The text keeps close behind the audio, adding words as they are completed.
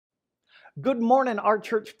Good morning, our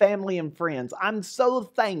church family and friends. I'm so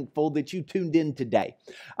thankful that you tuned in today.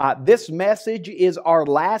 This message is our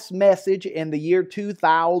last message in the year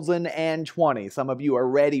 2020. Some of you are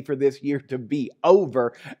ready for this year to be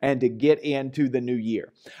over and to get into the new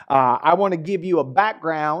year. I want to give you a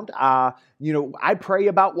background. I pray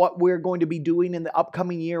about what we're going to be doing in the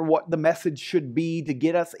upcoming year, what the message should be to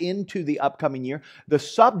get us into the upcoming year, the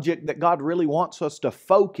subject that God really wants us to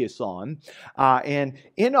focus on. And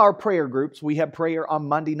in our prayer groups, we have prayer on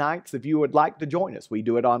Monday nights. If you would like to join us, we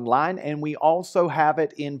do it online, and we also have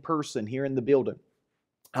it in person here in the building.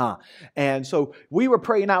 And so we were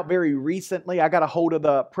praying out very recently. I got a hold of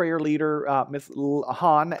the prayer leader, Miss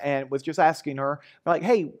Han, and was just asking her, like,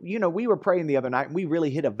 hey, we were praying the other night and we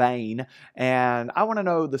really hit a vein. And I want to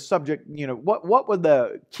know the subject, what were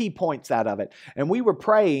the key points out of it? And we were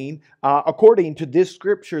praying according to this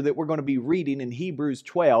scripture that we're going to be reading in Hebrews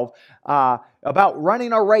 12 about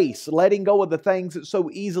running a race, letting go of the things that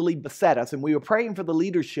so easily beset us. And we were praying for the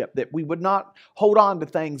leadership that we would not hold on to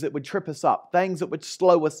things that would trip us up, things that would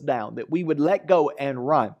slow us down, that we would let go and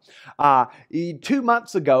run. 2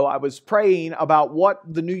 months ago, I was praying about what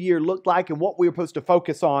the new year looked like and what we were supposed to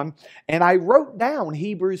focus on. And I wrote down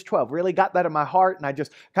Hebrews 12, really got that in my heart. And I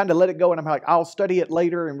just kind of let it go. And I'm like, I'll study it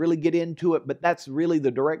later and really get into it. But that's really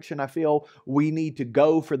the direction I feel we need to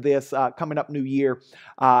go for this coming up new year.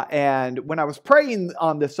 And when I was praying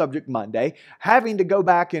on this subject Monday, having to go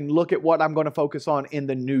back and look at what I'm going to focus on in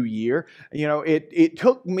the new year, it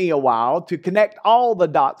took me a while to connect all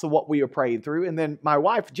the dots of what we were praying through. And then my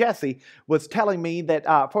wife, Jessie, was telling me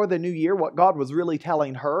that for the new year, what God was really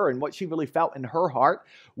telling her and what she really felt in her heart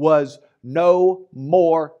was no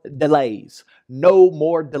more delays. No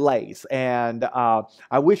more delays. And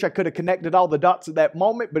I wish I could have connected all the dots at that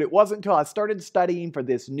moment, but it wasn't until I started studying for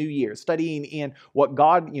this new year, studying in what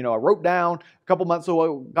God, I wrote down a couple months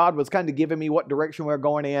ago, God was kind of giving me what direction we're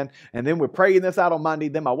going in. And then we're praying this out on Monday.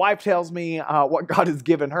 Then my wife tells me what God has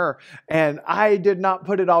given her. And I did not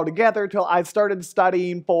put it all together until I started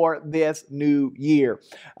studying for this new year.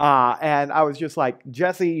 And I was just like,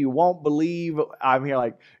 Jesse, you won't believe I'm here.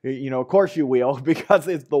 Like, of course you will, because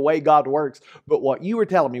it's the way God works. But what you were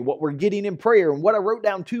telling me, what we're getting in prayer, and what I wrote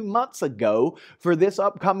down 2 months ago for this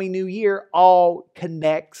upcoming new year all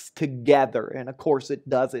connects together. And of course it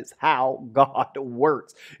does. It's how God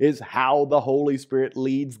works. It's how the Holy Spirit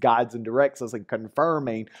leads, guides, and directs us in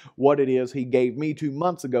confirming what it is He gave me 2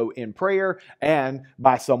 months ago in prayer and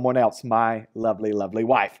by someone else, my lovely, lovely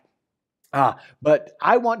wife. But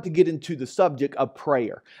I want to get into the subject of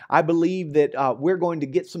prayer. I believe that we're going to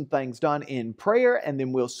get some things done in prayer, and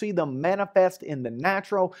then we'll see them manifest in the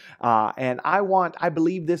natural. And I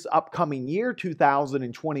believe this upcoming year,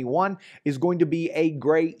 2021, is going to be a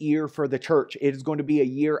great year for the church. It is going to be a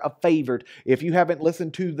year of favored. If you haven't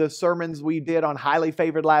listened to the sermons we did on highly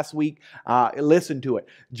favored last week, listen to it.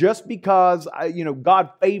 Just because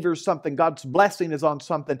God favors something, God's blessing is on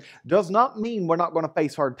something, does not mean we're not going to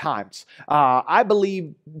face hard times. I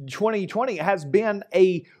believe 2020 has been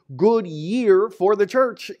a good year for the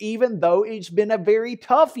church, even though it's been a very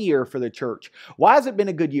tough year for the church. Why has it been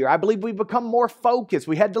a good year? I believe we've become more focused.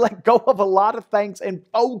 We had to let go of a lot of things and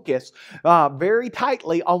focus very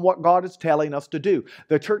tightly on what God is telling us to do.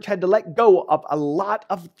 The church had to let go of a lot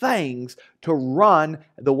of things to run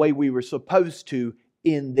the way we were supposed to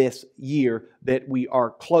in this year that we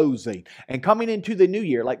are closing. And coming into the new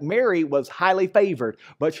year, like Mary was highly favored,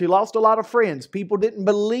 but she lost a lot of friends. People didn't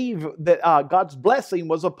believe that God's blessing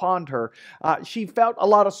was upon her. She felt a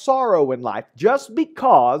lot of sorrow in life. Just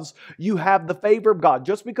because you have the favor of God,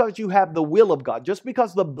 just because you have the will of God, just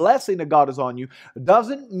because the blessing of God is on you,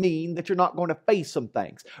 doesn't mean that you're not going to face some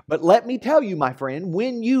things. But let me tell you, my friend,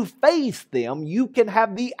 when you face them, you can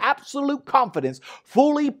have the absolute confidence,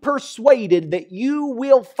 fully persuaded that you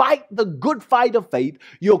will fight the good fight of faith.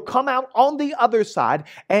 You'll come out on the other side,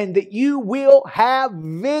 and that you will have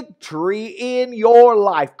victory in your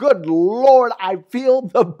life. Good Lord, I feel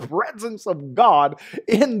the presence of God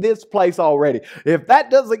in this place already. If that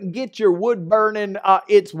doesn't get your wood burning,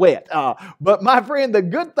 it's wet. But my friend, the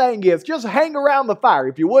good thing is just hang around the fire.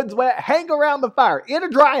 If your wood's wet, hang around the fire. It'll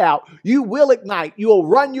dry out. You will ignite. You'll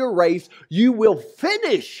run your race. You will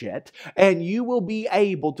finish it, and you will be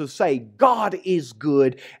able to say, God is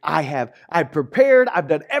good. I've prepared. I've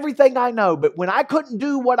done everything I know. But when I couldn't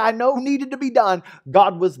do what I know needed to be done,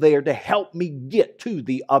 God was there to help me get to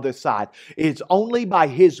the other side. It's only by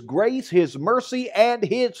His grace, His mercy, and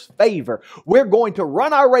His favor. We're going to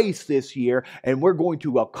run our race this year, and we're going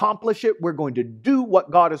to accomplish it. We're going to do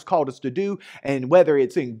what God has called us to do. And whether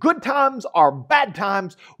it's in good times or bad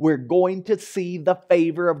times, we're going to see the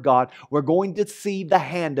favor of God. We're going to see the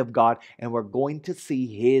hand of God, and we're going to see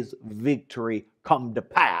His victory come to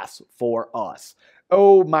pass for us.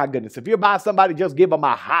 Oh my goodness. If you're by somebody, just give them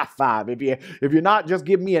a high five. If you're not, just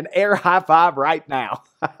give me an air high five right now.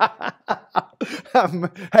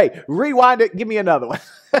 Hey, rewind it. Give me another one.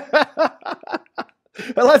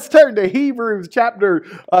 Let's turn to Hebrews chapter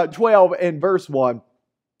 12 and verse 1.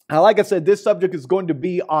 Now, like I said, this subject is going to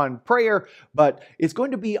be on prayer, but it's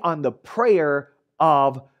going to be on the prayer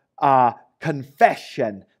of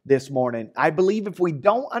confession this morning. I believe if we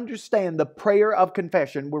don't understand the prayer of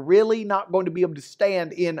confession, we're really not going to be able to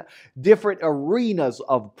stand in different arenas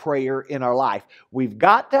of prayer in our life. We've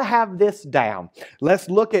got to have this down. Let's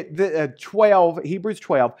look at the, Hebrews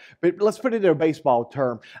 12, but let's put it in a baseball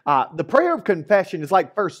term. The prayer of confession is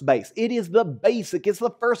like first base. It is the basic. It's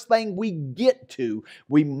the first thing we get to.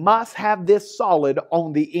 We must have this solid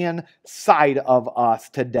on the inside of us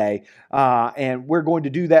today. And we're going to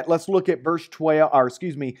do that. Let's look at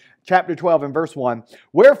chapter 12 and verse 1.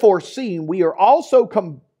 Wherefore, seeing we are also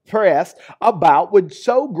compressed about with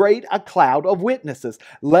so great a cloud of witnesses,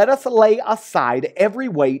 let us lay aside every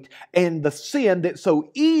weight and the sin that so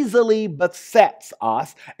easily besets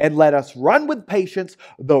us, and let us run with patience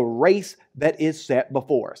the race that is set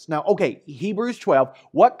before us. Now, okay, Hebrews 12,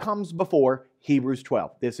 what comes before Hebrews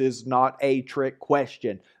 12? This is not a trick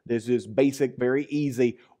question. This is basic, very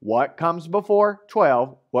easy. What comes before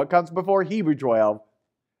 12? What comes before Hebrews 12?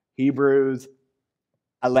 Hebrews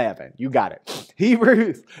 11. You got it.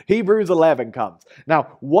 Hebrews 11 comes.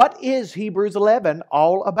 Now, what is Hebrews 11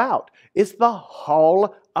 all about? It's the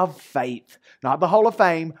hall of faith. Not the hall of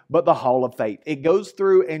fame, but the hall of faith. It goes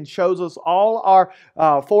through and shows us all our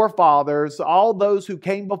forefathers, all those who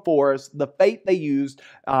came before us, the faith they used,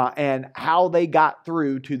 and how they got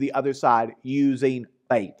through to the other side using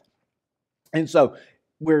faith. And so,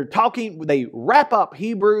 they wrap up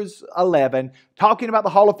Hebrews 11 talking about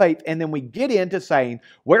the hall of faith, and then we get into saying,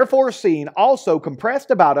 wherefore seeing also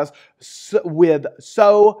compressed about us with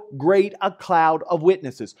so great a cloud of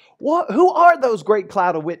witnesses. Who are those great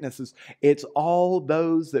cloud of witnesses? It's all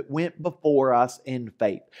those that went before us in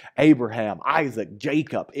faith. Abraham, Isaac,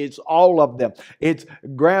 Jacob, it's all of them. It's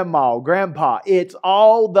grandma, grandpa, it's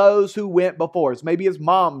all those who went before us. Maybe it's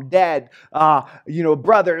mom, dad,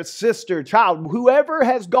 brother, sister, child, whoever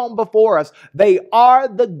has gone before us. They are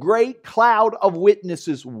the great cloud of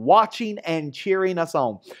witnesses watching and cheering us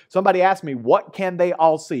on. Somebody asked me, what can they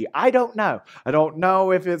all see? I don't know. I don't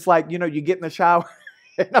know if it's like, you get in the shower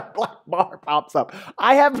and a black bar pops up.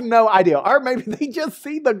 I have no idea. Or maybe they just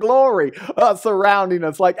see the glory surrounding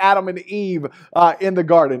us like Adam and Eve in the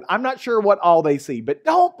garden. I'm not sure what all they see, but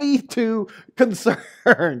don't be too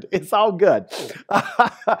concerned. It's all good.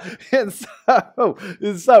 And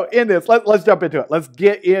so in this, let's jump into it. Let's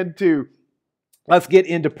get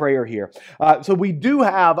into prayer here. So we do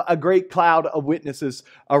have a great cloud of witnesses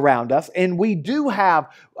around us, and we do have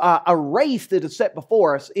a race that is set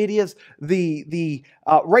before us. It is the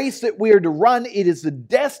race that we are to run. It is the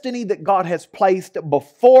destiny that God has placed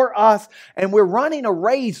before us, and we're running a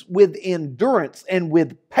race with endurance and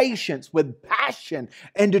with patience, with passion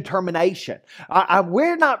and determination.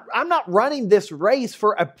 I'm not running this race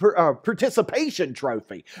for a participation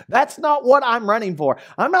trophy. That's not what I'm running for.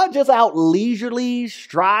 I'm not just out leisurely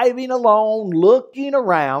striving along, looking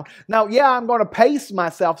around. Now, yeah, I'm going to pace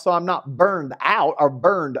myself so I'm not burned out or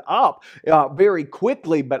burned up very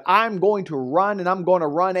quickly, but I'm going to run, and I'm going to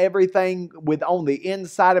run everything on the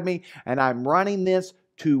inside of me, and I'm running this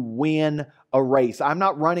to win a race. I'm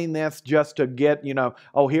not running this just to get,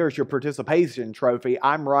 here's your participation trophy.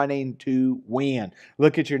 I'm running to win.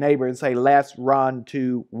 Look at your neighbor and say, let's run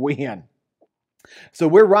to win. So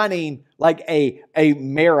we're running like a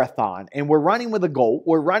marathon, and we're running with a goal.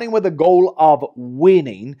 We're running with a goal of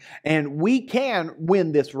winning, and we can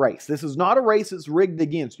win this race. This is not a race that's rigged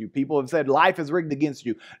against you. People have said life is rigged against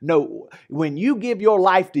you. No, when you give your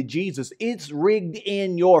life to Jesus, it's rigged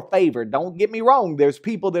in your favor. Don't get me wrong. There's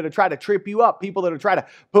people that are trying to trip you up, people that are trying to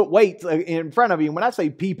put weights in front of you. And when I say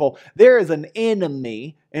people, there is an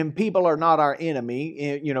enemy, and people are not our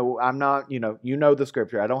enemy. I'm not, the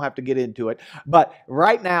scripture. I don't have to get into it. But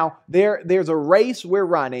right now, there's a race we're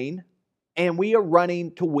running, and we are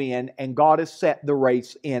running to win, and God has set the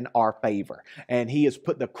race in our favor. And He has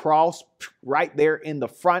put the cross right there in the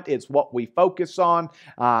front. It's what we focus on.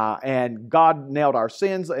 And God nailed our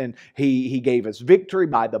sins, and He gave us victory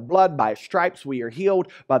by the blood. By His stripes we are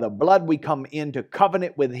healed. By the blood we come into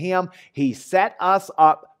covenant with Him. He set us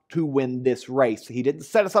up to win this race. He didn't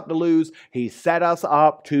set us up to lose. He set us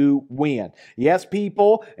up to win. Yes,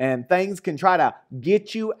 people and things can try to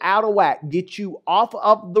get you out of whack, get you off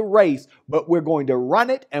of the race, but we're going to run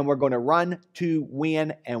it, and we're going to run to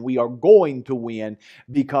win, and we are going to win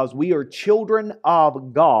because we are children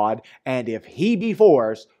of God, and if He be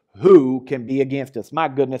for us, who can be against us? My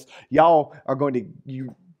goodness, y'all are going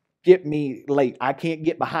to... get me late. I can't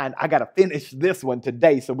get behind. I got to finish this one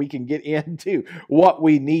today so we can get into what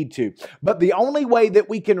we need to. But the only way that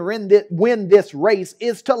we can win this race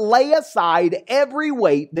is to lay aside every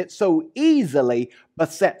weight that so easily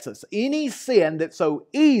besets us. Any sin that so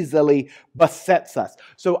easily besets us.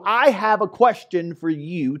 So I have a question for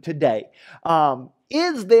you today.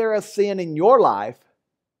 Is there a sin in your life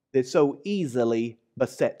that so easily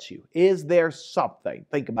besets you? Is there something?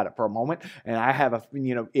 Think about it for a moment. And I have a,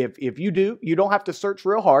 if you do, you don't have to search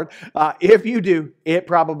real hard. If you do, it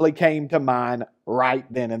probably came to mind right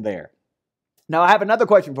then and there. Now, I have another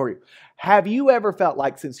question for you. Have you ever felt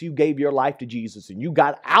like since you gave your life to Jesus and you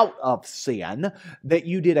got out of sin, that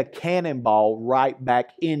you did a cannonball right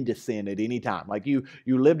back into sin at any time? Like you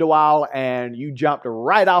lived a while and you jumped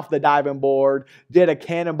right off the diving board, did a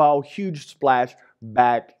cannonball, huge splash,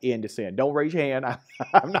 back into sin. Don't raise your hand.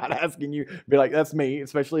 I'm not asking you to be like, that's me,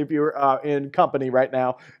 especially if you're in company right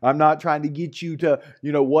now. I'm not trying to get you to,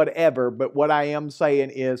 whatever. But what I am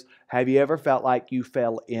saying is, have you ever felt like you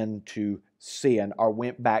fell into sin or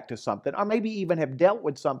went back to something, or maybe even have dealt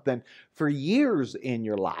with something for years in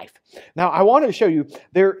your life? Now, I want to show you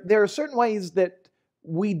there are certain ways that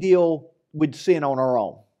we deal with sin on our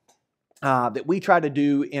own. That we try to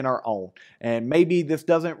do in our own. And maybe this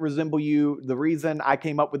doesn't resemble you. The reason I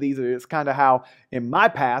came up with these is kind of how, in my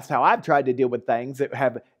past, how I've tried to deal with things that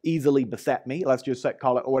have easily beset me. Let's just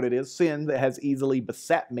call it what it is. Sin that has easily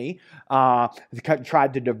beset me,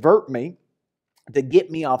 tried to divert me, to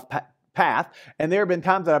get me off path. And there have been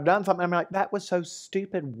times that I've done something, I'm like, that was so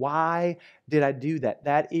stupid. Why did I do that?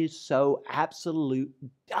 That is so absolute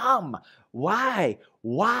dumb. Why?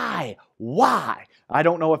 I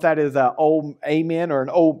don't know if that is an old amen or an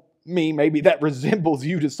old me. Maybe that resembles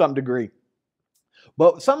you to some degree.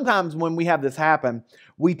 But sometimes when we have this happen,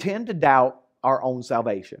 we tend to doubt our own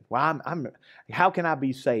salvation. Well, how can I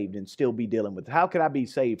be saved and still be dealing with it? How can I be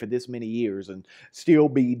saved for this many years and still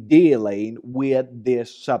be dealing with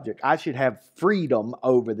this subject? I should have freedom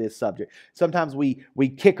over this subject. Sometimes we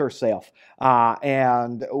kick ourselves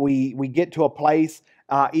and we get to a place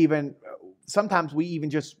sometimes we even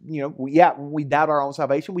just, we doubt our own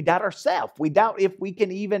salvation. We doubt ourselves. We doubt if we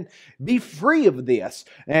can even be free of this.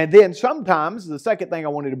 And then sometimes, the second thing I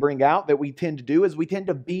wanted to bring out that we tend to do is we tend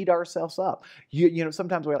to beat ourselves up.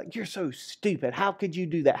 Sometimes we're like, you're so stupid. How could you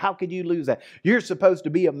do that? How could you lose that? You're supposed to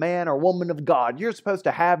be a man or woman of God. You're supposed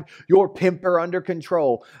to have your temper under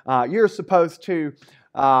control. You're supposed to,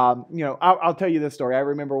 I'll tell you this story. I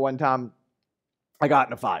remember one time, I got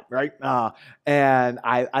in a fight, right? And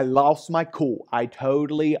I lost my cool. I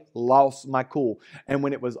totally lost my cool. And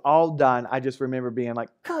when it was all done, I just remember being like,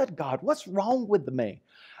 good God, what's wrong with me?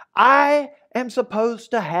 I am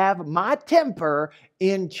supposed to have my temper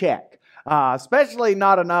in check. Especially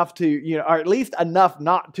not enough to, or at least enough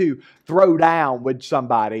not to throw down with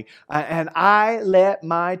somebody. And I let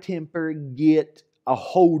my temper get a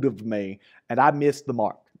hold of me, and I missed the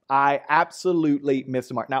mark. I absolutely missed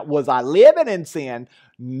the mark. Now, was I living in sin?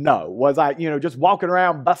 No. Was I, just walking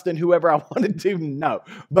around busting whoever I wanted to? No.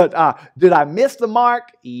 But did I miss the mark?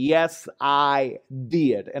 Yes, I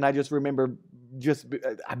did. And I just remember just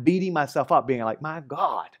beating myself up, being like, my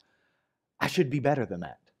God, I should be better than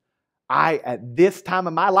that. At this time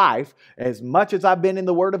of my life, as much as I've been in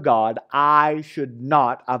the Word of God, I should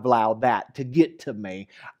not allow that to get to me.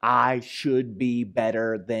 I should be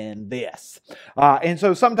better than this. And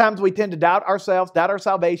so sometimes we tend to doubt ourselves, doubt our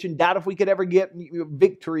salvation, doubt if we could ever get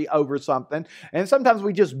victory over something. And sometimes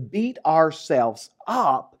we just beat ourselves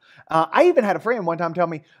up. I even had a friend one time tell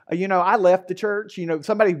me, I left the church,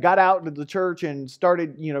 somebody got out of the church and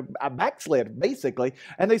started, I backslid basically.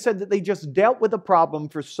 And they said that they just dealt with a problem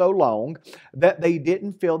for so long that they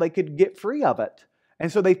didn't feel they could get free of it.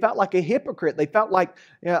 And so they felt like a hypocrite. They felt like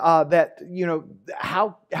that,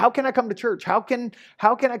 how can I come to church? How can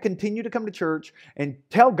I continue to come to church and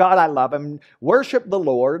tell God I love Him, worship the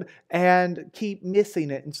Lord, and keep missing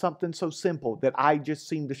it in something so simple that I just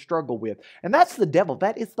seem to struggle with? And that's the devil.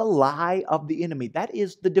 That is the lie of the enemy. That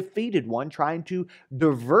is the defeated one trying to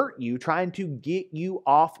divert you, trying to get you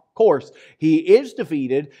off course. He is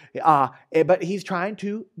defeated, but he's trying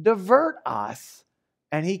to divert us.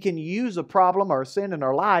 And he can use a problem or a sin in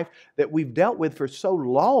our life that we've dealt with for so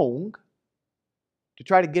long to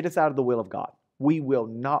try to get us out of the will of God. We will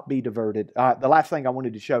not be diverted. The last thing I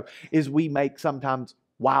wanted to show is we make sometimes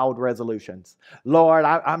wild resolutions. Lord,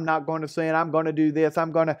 I'm not going to sin. I'm going to do this.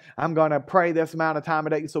 I'm going to pray this amount of time a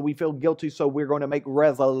day. So we feel guilty. So we're going to make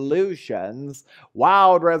resolutions,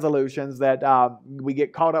 wild resolutions that we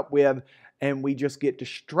get caught up with. And we just get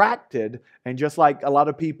distracted. And just like a lot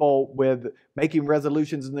of people with making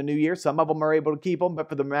resolutions in the new year, some of them are able to keep them, but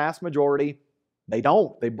for the mass majority, they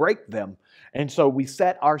don't. They break them. And so we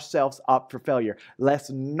set ourselves up for failure. Let's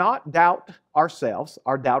not doubt ourselves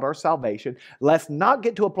or doubt our salvation. Let's not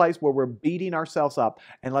get to a place where we're beating ourselves up.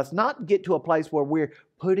 And let's not get to a place where we're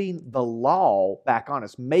putting the law back on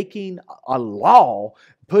us, making a law,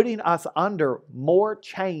 putting us under more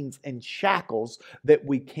chains and shackles that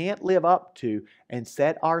we can't live up to, and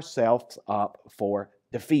set ourselves up for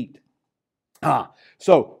defeat.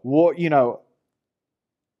 So,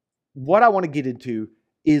 what I want to get into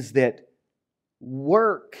is that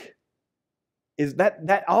work is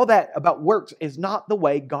that all that about works is not the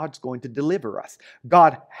way God's going to deliver us.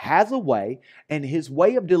 God has a way, and His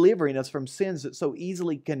way of delivering us from sins that so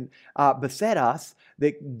easily can beset us,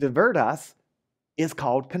 that divert us, is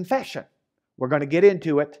called confession. We're going to get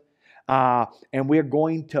into it, and we're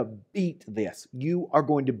going to beat this. You are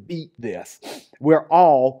going to beat this. We're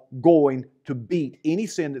all going to beat any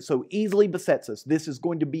sin that so easily besets us. This is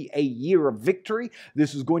going to be a year of victory.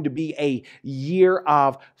 This is going to be a year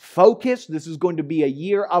of focus. This is going to be a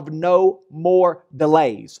year of no more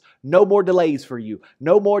delays. No more delays for you.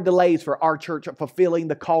 No more delays for our church fulfilling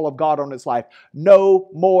the call of God on its life. No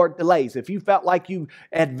more delays. If you felt like you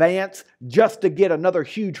advanced just to get another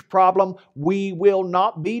huge problem, we will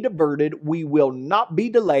not be diverted. We will not be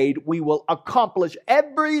delayed. We will accomplish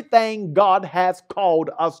everything God has called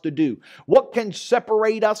us to do. What can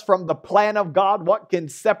separate us from the plan of God? What can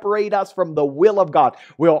separate us from the will of God?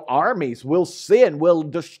 Will armies, will sin, will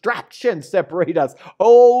distractions separate us?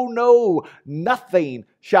 Oh no, nothing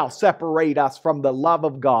shall separate us from the love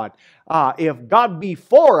of God. If God be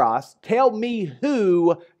for us, tell me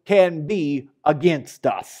who can be against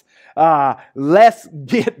us. Let's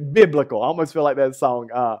get biblical. I almost feel like that song.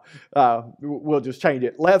 We'll just change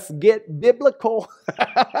it. Let's get biblical.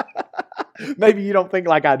 Maybe you don't think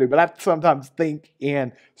like I do, but I sometimes think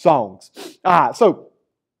in songs. So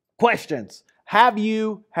questions. Have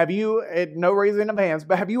you, no raising of hands,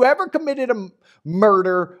 but have you ever committed a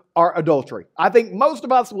murder or adultery? I think most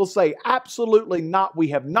of us will say absolutely not. We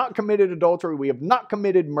have not committed adultery. We have not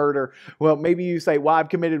committed murder. Well, maybe you say, well, I've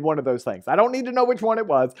committed one of those things. I don't need to know which one it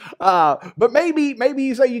was. But maybe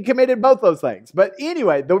you say you committed both those things. But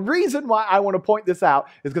anyway, the reason why I want to point this out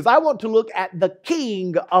is because I want to look at the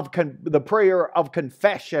king of the prayer of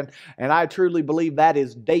confession. And I truly believe that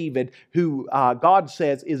is David, who God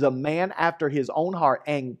says is a man after His own heart.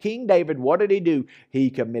 And King David, what did he do? He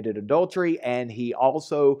committed adultery, and he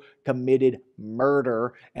also committed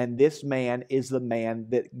murder. And this man is the man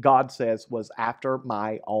that God says was after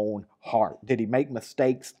my own heart. Did he make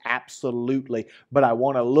mistakes? Absolutely. But I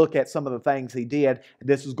want to look at some of the things he did.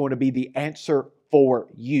 This is going to be the answer for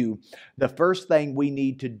you. The first thing we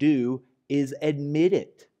need to do is admit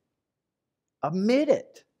it. Admit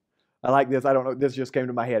it. I like this. I don't know. This just came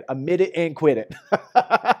to my head. Admit it and quit it.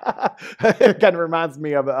 It kind of reminds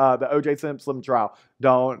me of the O.J. Simpson trial.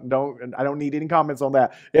 I don't need any comments on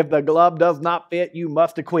that. If the glove does not fit, you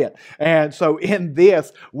must acquit. And so in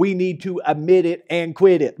this, we need to admit it and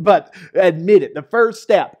quit it. But admit it. The first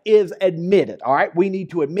step is admit it. All right. We need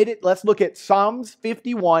to admit it. Let's look at Psalms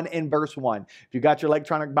 51 and verse 1. If you got your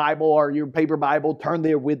electronic Bible or your paper Bible, turn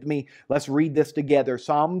there with me. Let's read this together.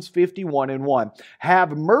 Psalms 51 and 1.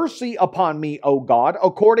 Have mercy upon me, O God,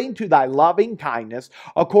 according to thy loving kindness,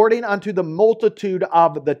 according unto the multitude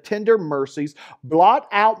of the tender mercies. Blot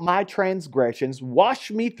out my transgressions,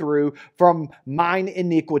 wash me through from mine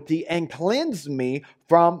iniquity, and cleanse me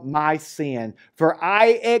from my sin. For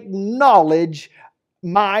I acknowledge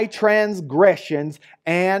my transgressions,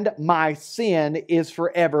 and my sin is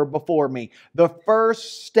forever before me. The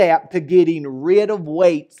first step to getting rid of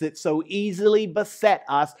weights that so easily beset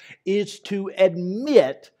us is to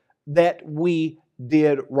admit that we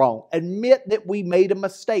did wrong. Admit that we made a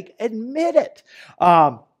mistake. Admit it.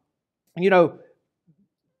 You know,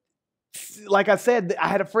 like I said, I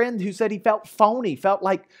had a friend who said he felt phony, felt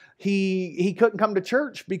like he couldn't come to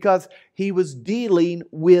church because he was dealing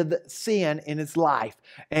with sin in his life.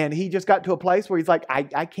 And he just got to a place where he's like, I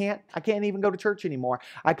can't even go to church anymore.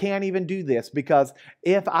 I can't even do this, because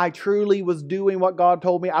if I truly was doing what God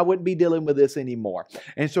told me, I wouldn't be dealing with this anymore.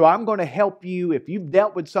 And so I'm going to help you. If you've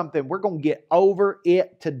dealt with something, we're going to get over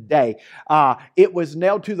it today. It was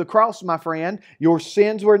nailed to the cross, my friend. Your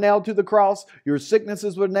sins were nailed to the cross. Your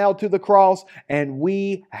sicknesses were nailed to the cross. And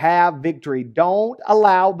we have victory. Don't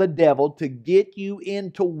allow the devil to get you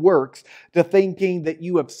into works, to thinking that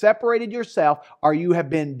you have separated yourself or you have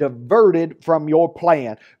been diverted from your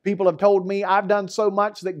plan. People have told me I've done so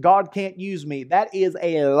much that God can't use me. That is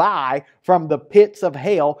a lie from the pits of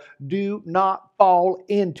hell. Do not fall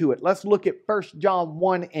into it. Let's look at 1 John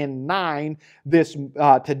 1 and 9 this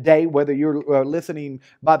today, whether you're listening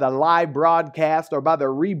by the live broadcast or by the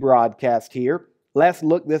rebroadcast here. Let's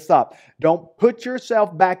look this up. Don't put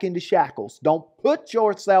yourself back into shackles. Don't put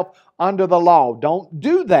yourself under the law. Don't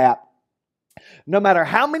do that. No matter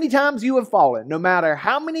how many times you have fallen, no matter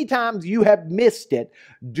how many times you have missed it,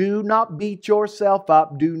 do not beat yourself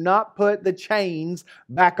up. Do not put the chains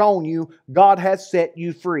back on you. God has set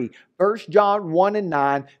you free. 1 John 1 and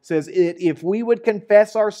 9 says, if we would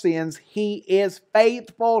confess our sins, He is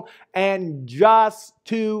faithful and just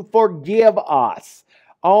to forgive us.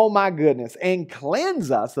 Oh my goodness. And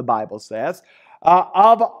cleanse us, the Bible says,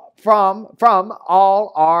 from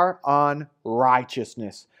all our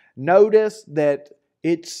unrighteousness. Notice that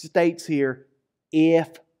it states here, if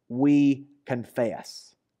we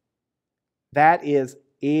confess. That is,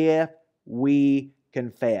 if we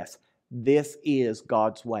confess. This is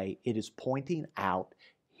God's way. It is pointing out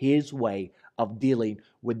His way of dealing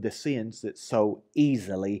with the sins that so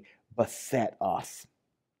easily beset us.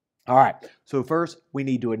 All right, so first we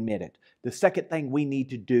need to admit it. The second thing we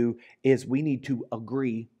need to do is we need to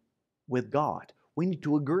agree with God. We need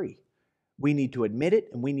to agree. We need to admit it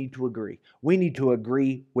and we need to agree. We need to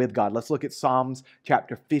agree with God. Let's look at Psalms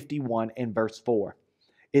chapter 51 and verse 4.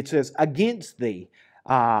 It says, against thee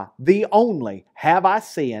only have I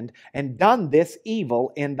sinned and done this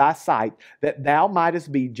evil in thy sight, that thou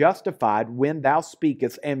mightest be justified when thou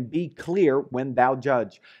speakest and be clear when thou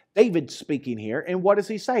judge. David's speaking here, and what is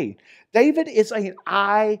he saying? David is saying,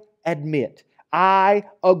 I admit, I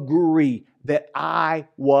agree that I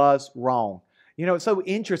was wrong. You know, it's so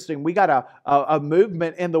interesting. We got a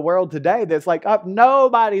movement in the world today that's like,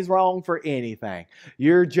 nobody's wrong for anything.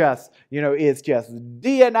 You're just, it's just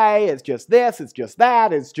DNA, it's just this, it's just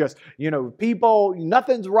that, it's just, people,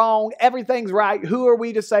 nothing's wrong, everything's right. Who are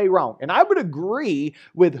we to say wrong? And I would agree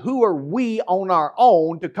with who are we on our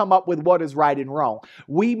own to come up with what is right and wrong.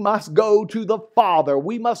 We must go to the Father.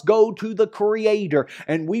 We must go to the Creator,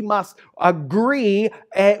 and we must agree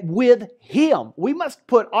with Him. We must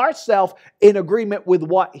put ourselves in agreement with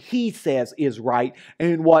what He says is right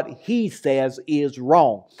and what He says is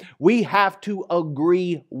wrong. We have to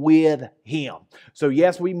agree with Him. So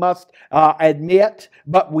yes, we must admit,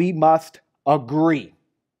 but we must agree.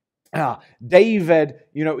 David,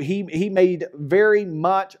 he made very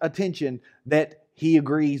much attention that he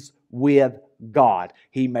agrees with God.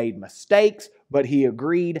 He made mistakes, but he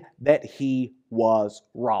agreed that he was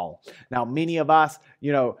wrong. Now, many of us,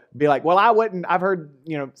 be like, well, I wouldn't. I've heard,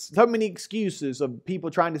 so many excuses of people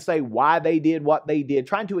trying to say why they did what they did,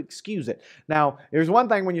 trying to excuse it. Now, there's one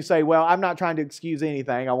thing when you say, well, I'm not trying to excuse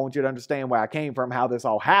anything. I want you to understand where I came from, how this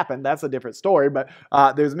all happened. That's a different story. But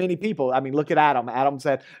there's many people. I mean, look at Adam. Adam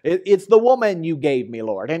said, it's the woman you gave me,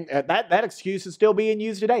 Lord. And that excuse is still being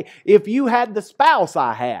used today. If you had the spouse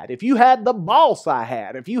I had, if you had the boss I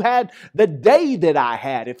had, if you had the day that I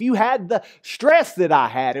had, if you had the stress that I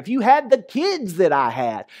had, if you had the kids that I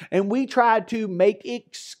had, and we tried to make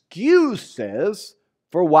excuses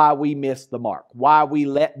for why we missed the mark, why we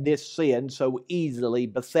let this sin so easily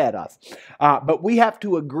beset us. But we have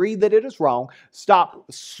to agree that it is wrong.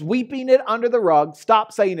 Stop sweeping it under the rug.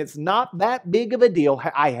 Stop saying it's not that big of a deal.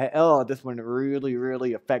 This one really,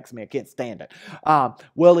 really affects me. I can't stand it.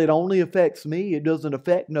 Well, it only affects me. It doesn't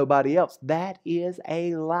affect nobody else. That is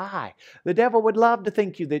a lie. The devil would love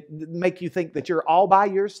to make you think that you're all by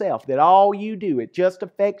yourself, that all you do, it just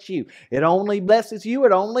affects you. It only blesses you.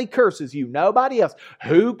 It only curses you. Nobody else.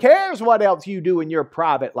 Who cares what else you do in your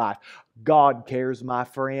private life? God cares, my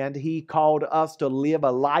friend. He called us to live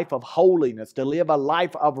a life of holiness, to live a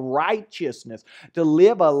life of righteousness, to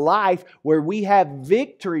live a life where we have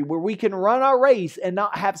victory, where we can run our race and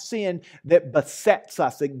not have sin that besets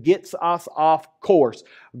us, that gets us off course.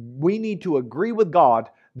 We need to agree with God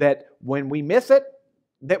that when we miss it,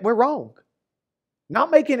 that we're wrong.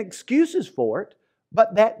 Not making excuses for it,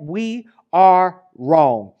 but that we are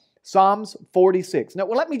wrong. Psalms 46. Now,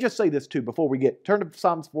 well, let me just say this too before we turn to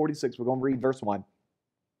Psalms 46. We're going to read verse 1.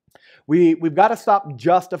 We've got to stop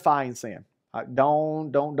justifying sin.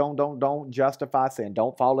 Don't justify sin.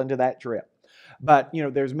 Don't fall into that trip. But,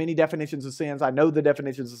 there's many definitions of sins. I know the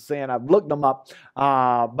definitions of sin. I've looked them up.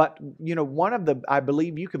 But, one of I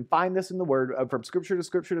believe you can find this in the Word from Scripture to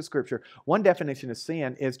Scripture to Scripture. One definition of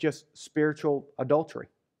sin is just spiritual adultery.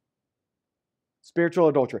 Spiritual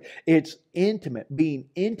adultery. It's intimate, being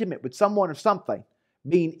intimate with someone or something,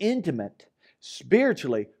 being intimate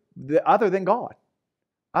spiritually other than God,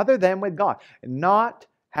 other than with God, not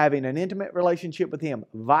having an intimate relationship with Him,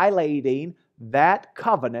 violating that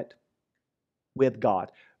covenant with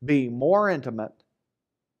God, being more intimate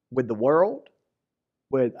with the world,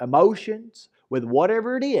 with emotions, with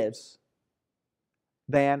whatever it is,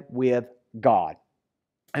 than with God.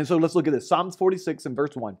 And so let's look at this. Psalms 46 and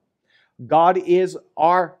verse 1. God is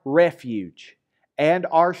our refuge and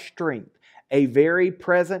our strength, a very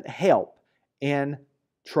present help in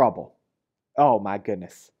trouble. Oh my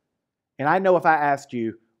goodness. And I know if I asked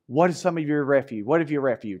you, what is some of your refuge? What is your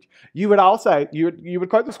refuge? You would all say, you would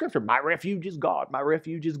quote the scripture, my refuge is God. My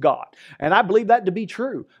refuge is God. And I believe that to be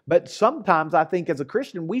true. But sometimes I think as a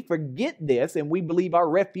Christian, we forget this and we believe our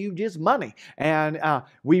refuge is money. And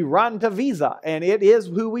we run to Visa and it is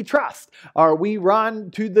who we trust. Or we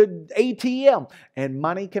run to the ATM and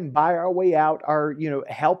money can buy our way out or,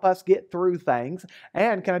 help us get through things.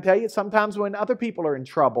 And can I tell you, sometimes when other people are in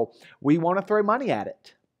trouble, we want to throw money at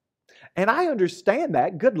it. And I understand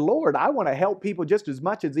that. Good Lord, I want to help people just as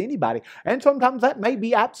much as anybody. And sometimes that may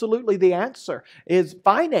be absolutely the answer, is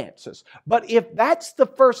finances. But if that's the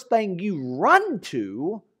first thing you run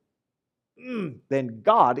to, then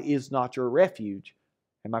God is not your refuge.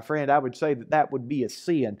 And my friend, I would say that would be a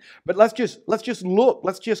sin. But let's just look.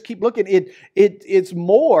 Let's just keep looking. It's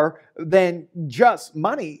more than just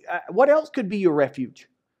money. What else could be your refuge?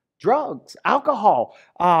 Drugs, alcohol,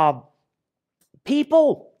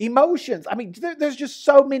 people, emotions. I mean, there's just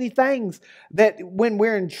so many things that when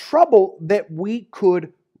we're in trouble that we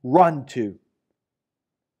could run to.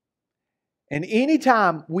 And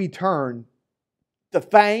anytime we turn to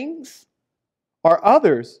things or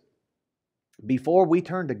others before we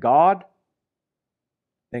turn to God,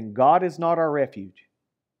 then God is not our refuge.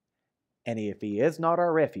 And if He is not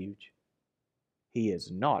our refuge, He is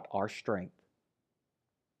not our strength.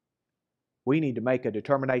 We need to make a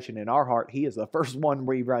determination in our heart. He is the first one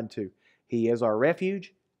we run to. He is our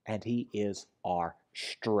refuge and He is our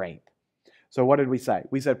strength. So what did we say?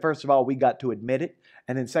 We said, first of all, we got to admit it.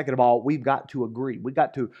 And then second of all, we've got to agree. We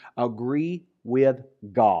got to agree with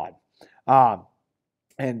God.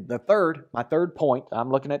 And my third point, I'm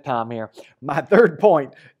looking at time here. My third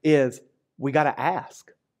point is we got to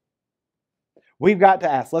ask. We've got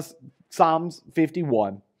to ask. Psalms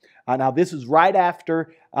 51. Now, this is right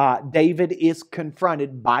after David is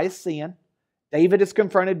confronted by sin. David is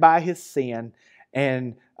confronted by his sin.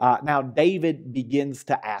 And now David begins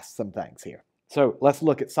to ask some things here. So let's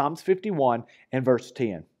look at Psalms 51 and verse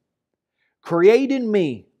 10. Create in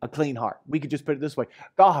me a clean heart. We could just put it this way.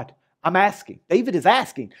 God, I'm asking. David is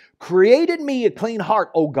asking. Create in me a clean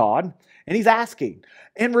heart, O God. And he's asking.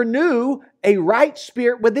 And renew a right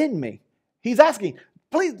spirit within me. He's asking.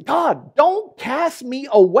 Please, God, don't cast me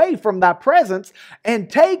away from thy presence and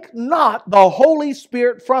take not the Holy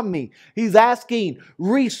Spirit from me. He's asking,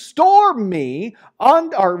 restore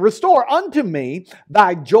unto me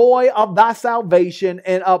thy joy of thy salvation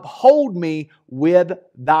and uphold me with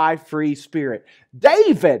thy free spirit.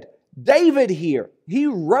 David here, he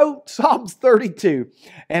wrote Psalms 32.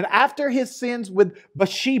 And after his sins with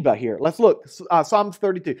Bathsheba here, let's look, Psalms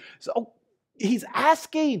 32. So he's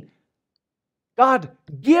asking, God,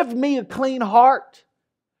 give me a clean heart.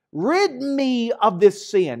 Rid me of this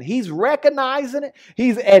sin. He's recognizing it.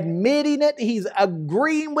 He's admitting it. He's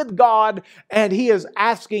agreeing with God. And he is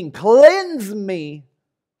asking, cleanse me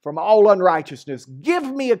from all unrighteousness. Give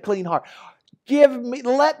me a clean heart.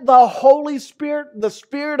 Let the Holy Spirit, the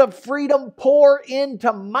Spirit of freedom, pour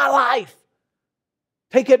into my life.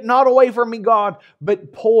 Take it not away from me, God,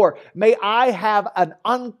 but pour. May I have an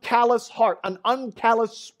uncallous heart, an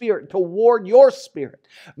uncallous spirit toward your Spirit.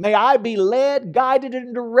 May I be led, guided,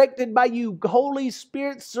 and directed by you. Holy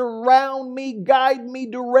Spirit, surround me, guide me,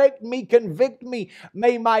 direct me, convict me.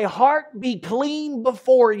 May my heart be clean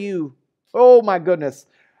before you. Oh my goodness.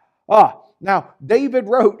 Now, David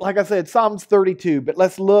wrote, like I said, Psalms 32, but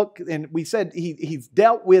let's look, and we said he's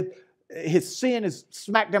dealt with his sin, has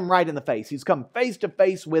smacked him right in the face. He's come face to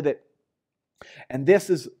face with it. And this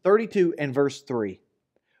is 32 and verse 3.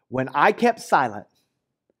 When I kept silent,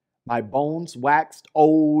 my bones waxed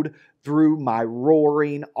old through my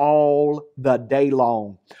roaring all the day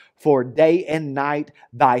long. For day and night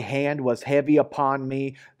thy hand was heavy upon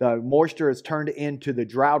me. The moisture is turned into the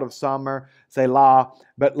drought of summer. Selah.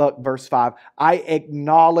 But look, verse 5. I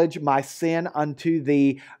acknowledge my sin unto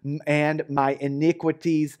thee, and my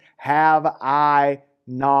iniquities have I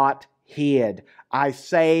not hid. I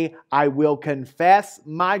say, I will confess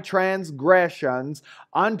my transgressions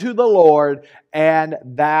unto the Lord, and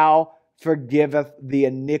thou forgiveth the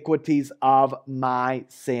iniquities of my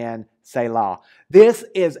sin. Selah. This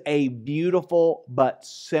is a beautiful but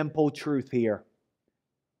simple truth here.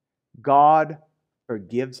 God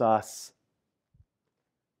forgives us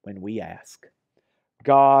when we ask.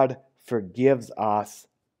 God forgives us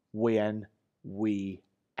when we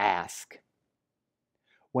ask.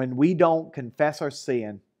 When we don't confess our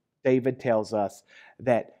sin, David tells us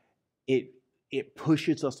that it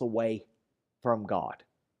pushes us away from God.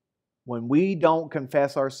 When we don't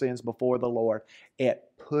confess our sins before the Lord, it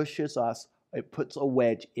pushes us, it puts a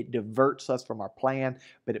wedge, it diverts us from our plan,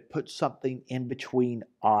 but it puts something in between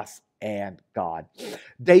us and God.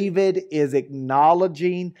 David is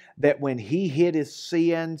acknowledging that when he hid his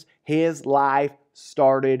sins, his life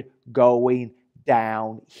started going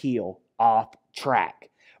downhill, off track.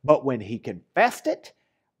 But when he confessed it,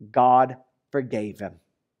 God forgave him.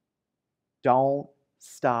 Don't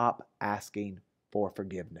stop asking for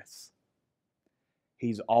forgiveness.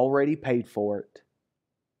 He's already paid for it.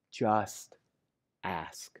 Just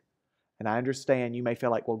ask. And I understand you may feel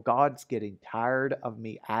like, well, God's getting tired of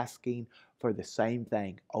me asking for the same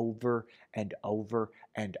thing over and over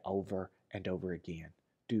and over and over again.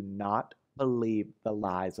 Do not believe the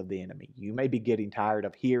lies of the enemy. You may be getting tired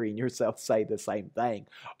of hearing yourself say the same thing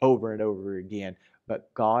over and over again,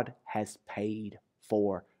 but God has paid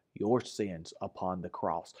for your sins upon the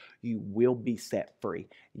cross. You will be set free.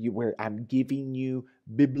 I'm giving you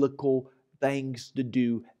biblical things to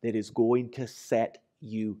do that is going to set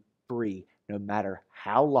you free, no matter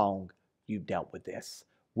how long you've dealt with this.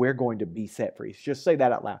 We're going to be set free. Just say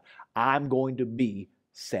that out loud. I'm going to be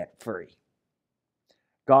set free.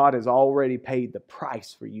 God has already paid the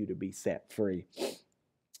price for you to be set free.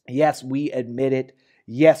 Yes, we admit it.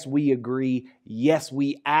 Yes, we agree. Yes,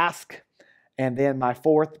 we ask. And then my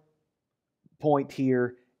fourth point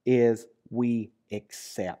here is we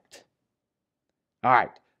accept. All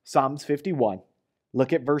right, Psalms 51.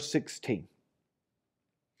 Look at verse 16.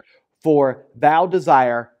 For thou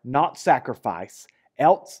desire not sacrifice,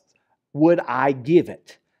 else would I give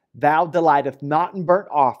it. Thou delighteth not in burnt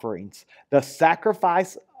offerings. The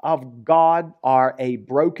sacrifice of God are a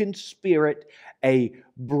broken spirit, a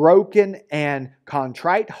broken and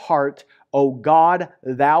contrite heart. O God,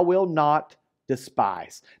 thou wilt not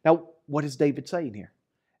despise. Now, what is David saying here?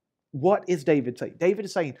 What is David saying? David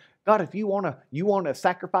is saying, God, if you want a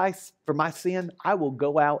sacrifice for my sin, I will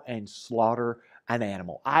go out and slaughter an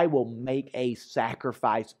animal. I will make a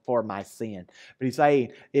sacrifice for my sin. But he's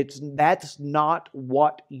saying that's not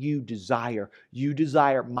what you desire. You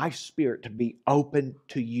desire my spirit to be open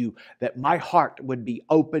to you, that my heart would be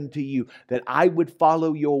open to you, that I would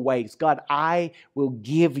follow your ways. God, I will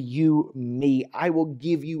give you me. I will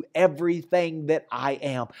give you everything that I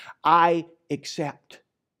am. I accept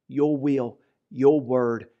your will, your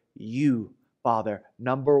word, you, Father,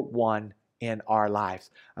 number one in our lives.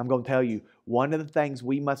 I'm going to tell you, one of the things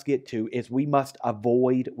we must get to is we must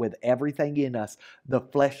avoid with everything in us the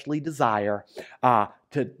fleshly desire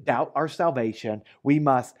to doubt our salvation. We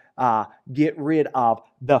must get rid of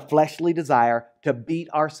the fleshly desire to beat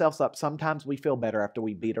ourselves up. Sometimes we feel better after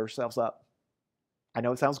we beat ourselves up. I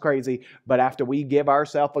know it sounds crazy, but after we give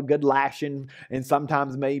ourselves a good lashing, and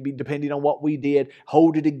sometimes maybe depending on what we did,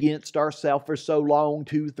 hold it against ourselves for so long,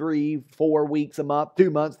 2, 3, 4 weeks, a month, 2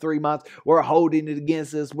 months, 3 months, we're holding it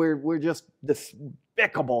against us. We're just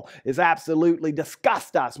despicable. It's absolutely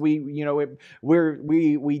disgust us. We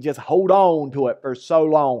just hold on to it for so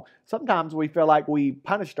long. Sometimes we feel like we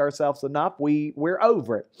punished ourselves enough. We're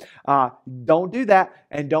over it. Don't do that,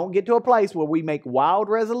 and don't get to a place where we make wild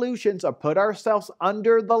resolutions or put ourselves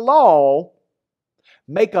under the law,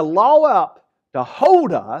 make a law up to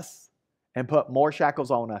hold us and put more shackles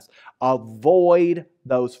on us. Avoid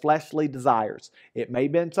those fleshly desires. It may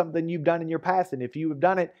have been something you've done in your past, and if you have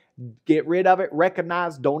done it, get rid of it.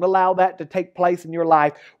 Recognize, don't allow that to take place in your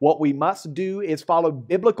life. What we must do is follow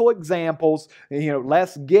biblical examples.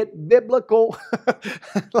 Let's get biblical.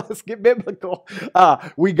 Let's get biblical.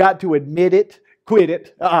 We got to admit it, quit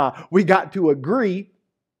it. We got to agree.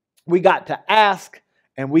 We got to ask.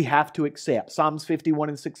 And we have to accept. Psalms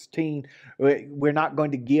 51:16, we're not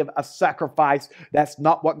going to give a sacrifice. That's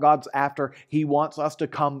not what God's after. He wants us to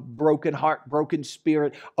come broken heart, broken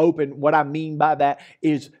spirit, open. What I mean by that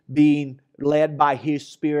is being led by His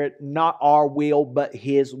Spirit, not our will, but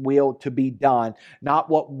His will to be done. Not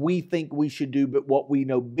what we think we should do, but what we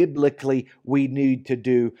know biblically we need to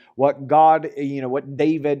do. What God, what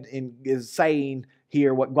David is saying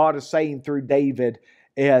here, what God is saying through David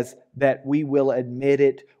is that we will admit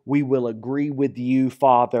it. We will agree with you,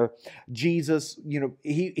 Father. Jesus,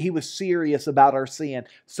 He was serious about our sin.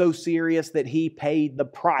 So serious that He paid the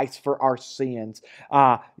price for our sins.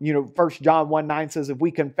 1 John 1:9 says, if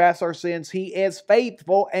we confess our sins, He is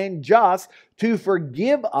faithful and just to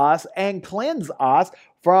forgive us and cleanse us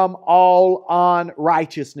from all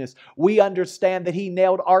unrighteousness. We understand that He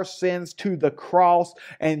nailed our sins to the cross,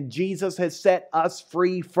 and Jesus has set us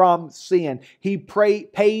free from sin. He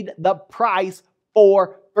paid the price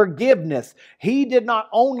for forgiveness. He did not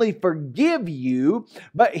only forgive you,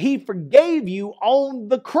 but He forgave you on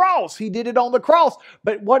the cross. He did it on the cross.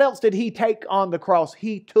 But what else did He take on the cross?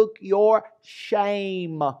 He took your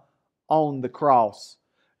shame on the cross.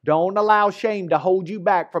 Don't allow shame to hold you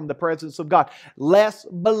back from the presence of God. Let's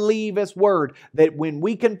believe His word that when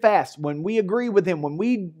we confess, when we agree with Him, when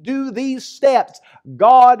we do these steps,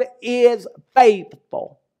 God is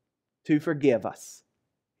faithful to forgive us.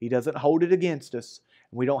 He doesn't hold it against us.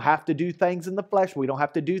 We don't have to do things in the flesh. We don't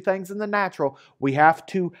have to do things in the natural. We have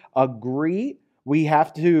to agree. We've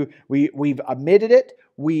admitted it.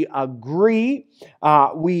 We agree.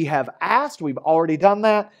 We have asked. We've already done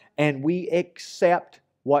that. And we accept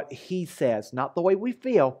what He says. Not the way we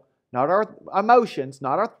feel. Not our emotions.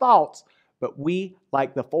 Not our thoughts. But we,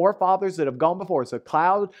 like the forefathers that have gone before us, a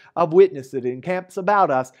cloud of witness that encamps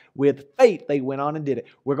about us, with faith they went on and did it.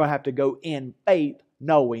 We're going to have to go in faith,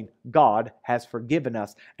 knowing God has forgiven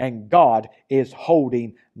us and God is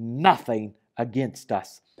holding nothing against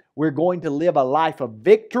us. We're going to live a life of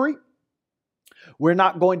victory. We're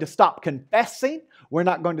not going to stop confessing. We're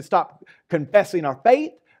not going to stop confessing our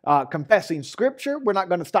faith, confessing Scripture. We're not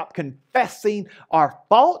going to stop confessing our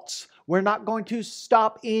faults. We're not going to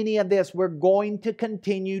stop any of this. We're going to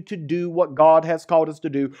continue to do what God has called us to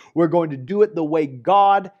do. We're going to do it the way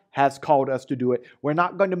God has called us to do it. We're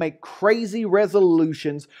not going to make crazy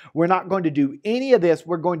resolutions. We're not going to do any of this.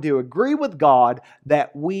 We're going to agree with God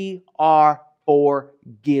that we are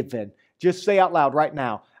forgiven. Just say out loud right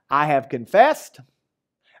now, I have confessed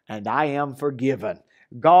and I am forgiven.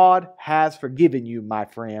 God has forgiven you, my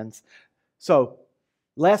friends. So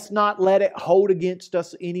let's not let it hold against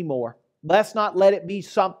us anymore. Let's not let it be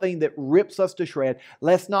something that rips us to shred.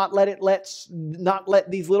 Let's not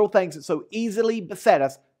let these little things that so easily beset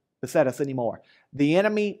us anymore. The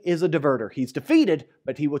enemy is a diverter. He's defeated,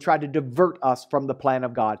 but he will try to divert us from the plan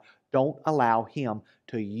of God. Don't allow him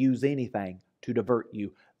to use anything to divert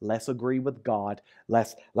you. Let's agree with God.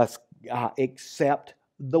 Let's accept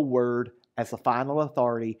the Word as the final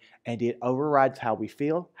authority, and it overrides how we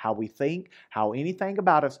feel, how we think, how anything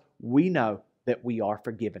about us. We know that we are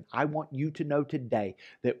forgiven. I want you to know today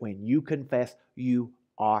that when you confess, you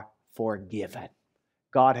are forgiven.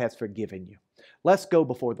 God has forgiven you. Let's go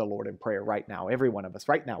before the Lord in prayer right now. Every one of us,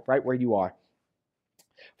 right now, right where you are.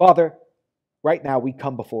 Father, right now we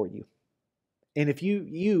come before you. And if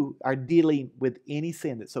you are dealing with any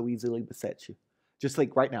sin that so easily besets you, just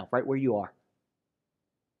think right now, right where you are.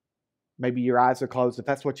 Maybe your eyes are closed. If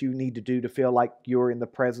that's what you need to do to feel like you're in the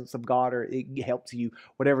presence of God, or it helps you,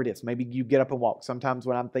 whatever it is. Maybe you get up and walk. Sometimes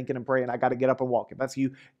when I'm thinking and praying, I got to get up and walk. If that's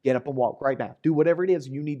you, get up and walk right now. Do whatever it is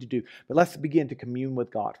you need to do. But let's begin to commune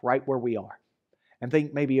with God right where we are. And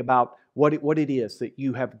think maybe about what it is that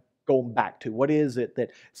you have gone back to. What is it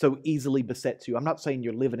that so easily besets you? I'm not saying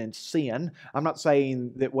you're living in sin. I'm not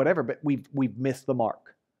saying that whatever, but we've missed the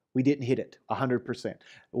mark. We didn't hit it 100%.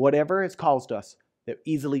 Whatever has caused us that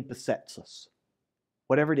easily besets us.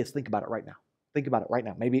 Whatever it is, think about it right now. Think about it right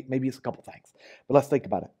now. Maybe it's a couple things, but let's think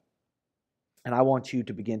about it. And I want you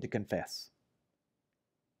to begin to confess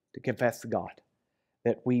to God,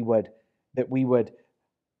 that we would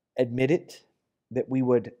admit it, that we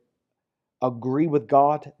would agree with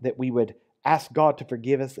God, that we would ask God to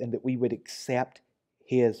forgive us, and that we would accept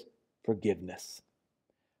His forgiveness.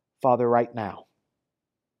 Father, right now,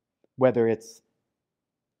 whether it's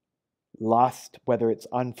lust, whether it's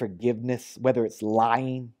unforgiveness, whether it's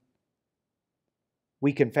lying,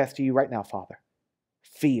 we confess to you right now, Father,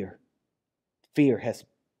 fear. Fear has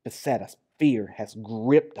beset us. Fear has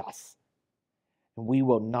gripped us. And we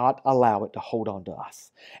will not allow it to hold on to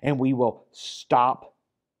us. And we will stop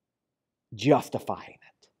justifying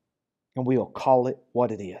it. And we will call it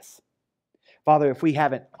what it is. Father, if we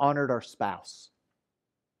haven't honored our spouse,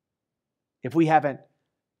 if we haven't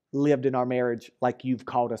lived in our marriage like you've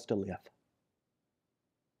called us to live,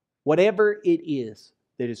 whatever it is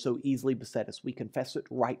that is so easily beset us, we confess it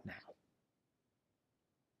right now.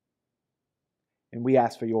 And we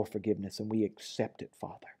ask for your forgiveness and we accept it,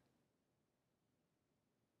 Father.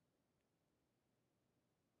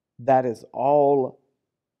 That is all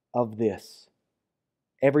of this.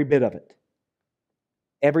 Every bit of it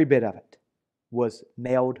was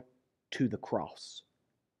nailed to the cross.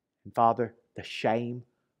 And Father, the shame,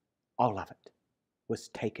 all of it was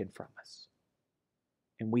taken from us.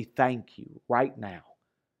 And we thank you right now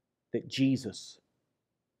that Jesus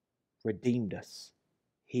redeemed us.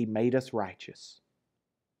 He made us righteous.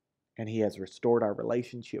 And He has restored our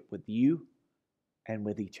relationship with you and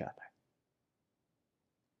with each other.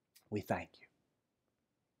 We thank you.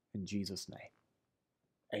 In Jesus' name,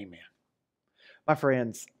 amen. My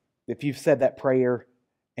friends, if you've said that prayer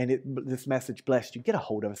and this message blessed you, get a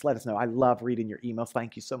hold of us. Let us know. I love reading your emails.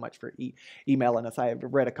 Thank you so much for emailing us. I have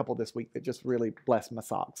read a couple this week that just really blessed my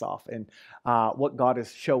socks off. And what God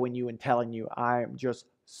is showing you and telling you, I am just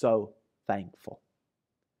so thankful.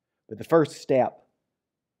 But the first step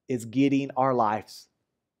is getting our lives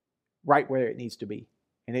right where it needs to be.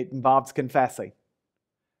 And it involves confessing.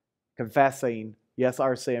 Confessing, yes,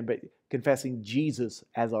 our sin, but confessing Jesus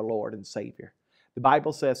as our Lord and Savior. The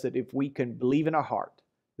Bible says that if we can believe in our heart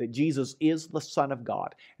that Jesus is the Son of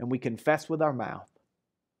God and we confess with our mouth,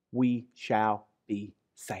 we shall be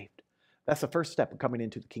saved. That's the first step of coming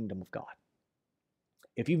into the kingdom of God.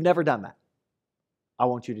 If you've never done that, I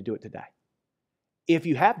want you to do it today. If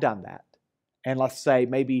you have done that, and let's say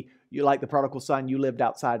maybe you like the prodigal son, you lived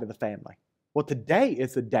outside of the family. Well, today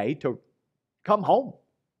is the day to come home.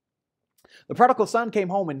 The prodigal son came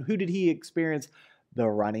home, and who did he experience? The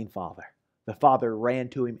running father. The father ran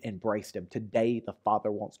to him, embraced him. Today, the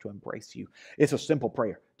Father wants to embrace you. It's a simple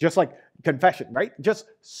prayer, just like confession, right? Just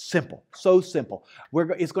simple, so simple.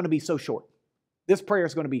 It's going to be so short. This prayer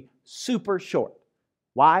is going to be super short.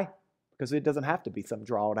 Why? Because it doesn't have to be some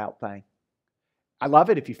drawn out thing. I love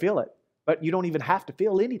it if you feel it, but you don't even have to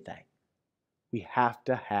feel anything. We have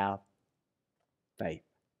to have faith.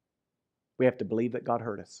 We have to believe that God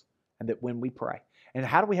heard us and that when we pray. And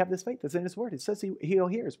how do we have this faith? It's in His Word. It says He'll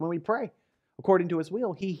hear us when we pray. According to His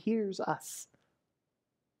will, He hears us.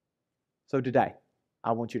 So today,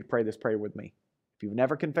 I want you to pray this prayer with me. If you've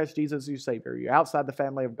never confessed Jesus as your Savior, you're outside the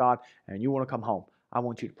family of God, and you want to come home, I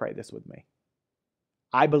want you to pray this with me.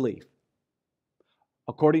 I believe,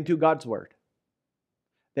 according to God's Word,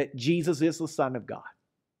 that Jesus is the Son of God.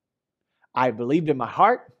 I believed in my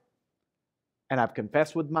heart, and I've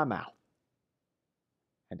confessed with my mouth.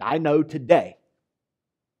 And I know today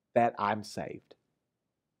that I'm saved.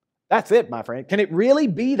 That's it, my friend. Can it really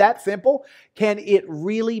be that simple? Can it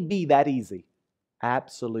really be that easy?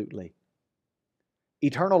 Absolutely.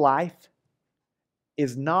 Eternal life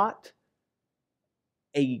is not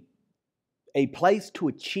a place to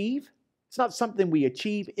achieve. It's not something we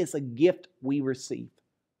achieve. It's a gift we receive.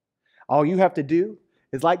 All you have to do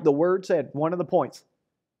is, like the Word said, one of the points,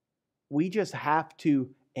 we just have to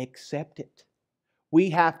accept it.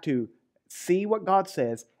 We have to see what God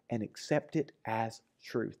says and accept it as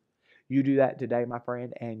truth. You do that today, my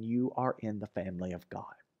friend, and you are in the family of God.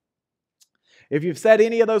 If you've said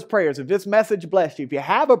any of those prayers, if this message blessed you, if you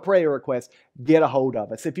have a prayer request, get a hold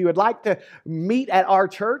of us. If you would like to meet at our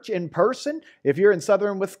church in person, if you're in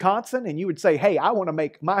southern Wisconsin and you would say, hey, I want to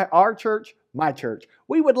make our church my church,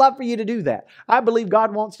 we would love for you to do that. I believe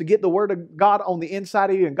God wants to get the Word of God on the inside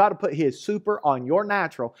of you, and God to put His super on your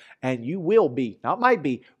natural, and you will be, not might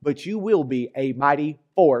be, but you will be a mighty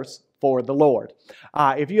force for the Lord.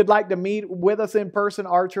 If you'd like to meet with us in person,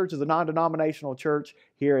 our church is a non-denominational church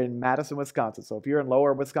here in Madison, Wisconsin. So if you're in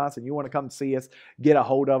lower Wisconsin, you want to come see us, get a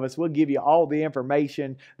hold of us. We'll give you all the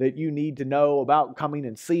information that you need to know about coming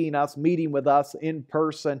and seeing us, meeting with us in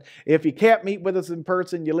person. If you can't meet with us in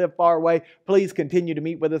person, you live far away, please continue to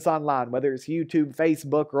meet with us online, whether it's YouTube,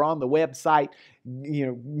 Facebook, or on the website.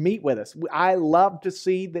 Meet with us. I love to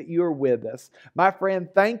see that you're with us. My friend,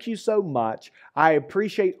 thank you so much. I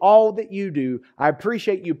appreciate all that you do. I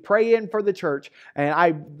appreciate you praying for the church. And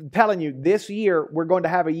I'm telling you, this year, we're going to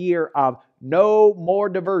have a year of No more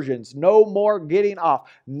diversions. No more getting off.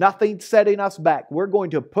 Nothing setting us back. We're going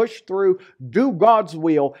to push through, do God's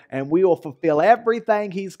will, and we will fulfill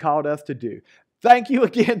everything He's called us to do. Thank you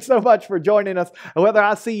again so much for joining us. Whether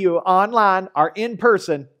I see you online or in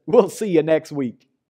person, we'll see you next week.